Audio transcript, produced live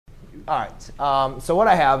All right. So what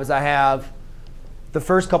I have is I have the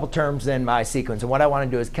first couple terms in my sequence. And what I want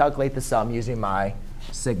to do is calculate the sum using my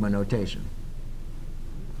sigma notation.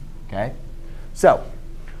 OK? So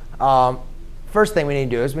first thing we need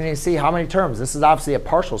to do is we need to see how many terms. This is obviously a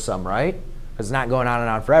partial sum, right? Because it's not going on and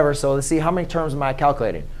on forever. So let's see how many terms am I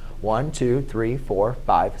calculating. 1, 2, 3, 4,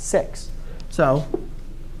 5, 6. So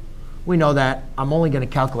we know that I'm only going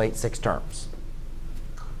to calculate 6 terms.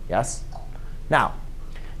 Yes? Now,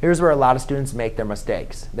 here's where a lot of students make their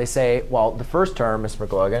mistakes. They say, well, the first term, Mr.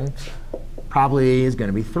 McLogan, probably is going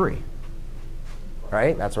to be 3.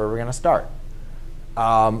 Right? That's where we're going to start.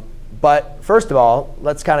 But first of all,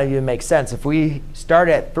 let's kind of even make sense. If we start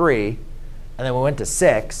at 3 and then we went to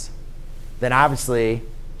 6, then obviously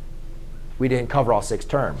we didn't cover all 6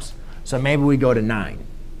 terms. So maybe we go to 9.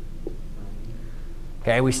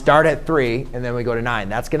 OK, we start at 3 and then we go to 9.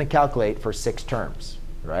 That's going to calculate for 6 terms.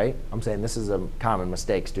 Right? I'm saying this is a common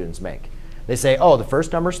mistake students make. They say, oh, the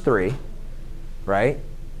first number is 3. Right?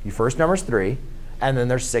 Your first number is 3. And then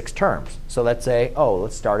there's 6 terms. So let's say, oh,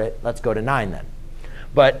 let's go to 9 then.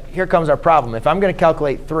 But here comes our problem. If I'm going to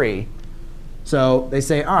calculate 3, so they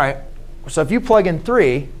say, all right, so if you plug in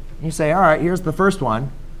 3, you say, all right, here's the first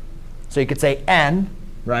one. So you could say n,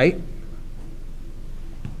 right?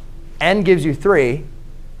 N gives you 3.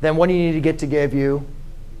 Then what do you need to get to give you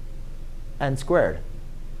n squared?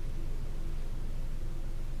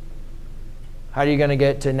 How are you going to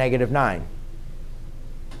get to negative 9?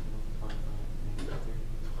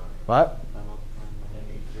 What?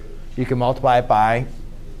 You can multiply it by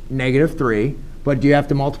negative 3. But do you have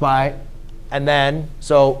to multiply it? And then,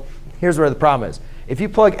 so here's where the problem is. If you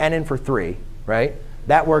plug n in for 3, right,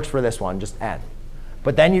 that works for this one, just n.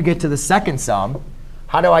 But then you get to the second sum.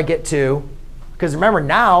 How do I get to? Because remember,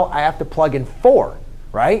 now I have to plug in 4,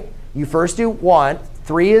 right? You first do 1.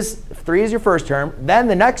 3 is your first term. Then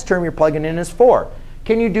the next term you're plugging in is 4.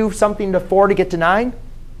 Can you do something to 4 to get to 9?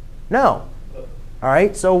 No. All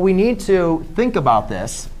right, so we need to think about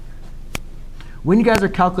this. When you guys are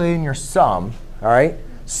calculating your sum, all right,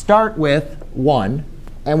 start with 1.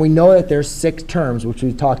 And we know that there's 6 terms, which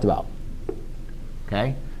we talked about.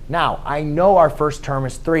 OK? Now, I know our first term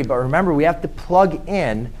is 3. But remember, we have to plug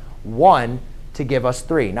in 1 to give us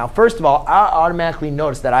 3. Now, first of all, I automatically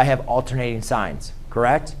notice that I have alternating signs.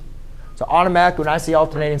 Correct? So automatically, when I see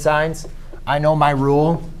alternating signs, I know my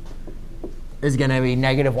rule is going to be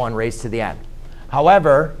negative 1 raised to the n.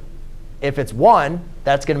 However, if it's 1,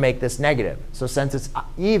 that's going to make this negative. So since it's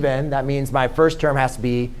even, that means my first term has to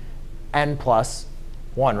be n plus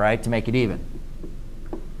 1, right, to make it even.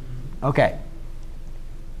 OK.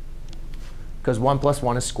 Because 1 plus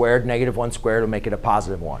 1 is squared. Negative 1 squared will make it a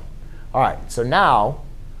positive 1. All right. So now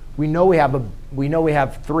we know we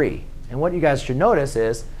have 3. And what you guys should notice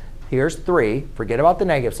is here's 3. Forget about the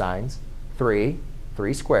negative signs. 3,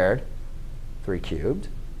 3 squared, 3 cubed,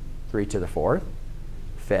 3 to the 4th,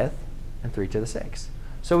 5th, and 3 to the 6th.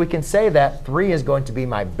 So we can say that 3 is going to be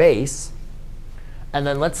my base. And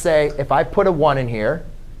then let's say if I put a 1 in here,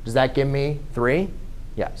 does that give me 3?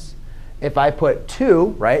 Yes. If I put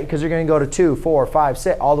 2, right, because you're going to go to 2, 4, 5,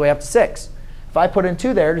 6, all the way up to 6. If I put in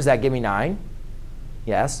 2 there, does that give me 9?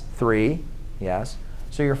 Yes. 3? Yes.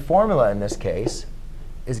 So your formula in this case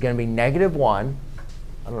is going to be negative 1.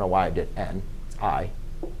 I don't know why I did n. It's I.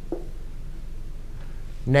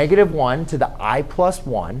 Negative 1 to the I plus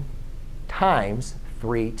 1 times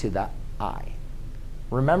 3 to the I.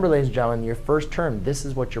 Remember, ladies and gentlemen, your first term, this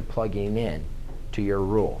is what you're plugging in to your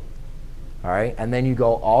rule. All right? And then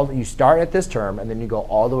you start at this term, and then you go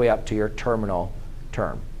all the way up to your terminal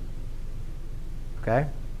term. OK?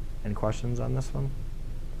 Any questions on this one?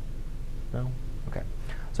 No? OK.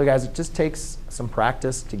 So guys, it just takes some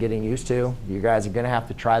practice to getting used to. You guys are going to have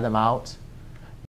to try them out.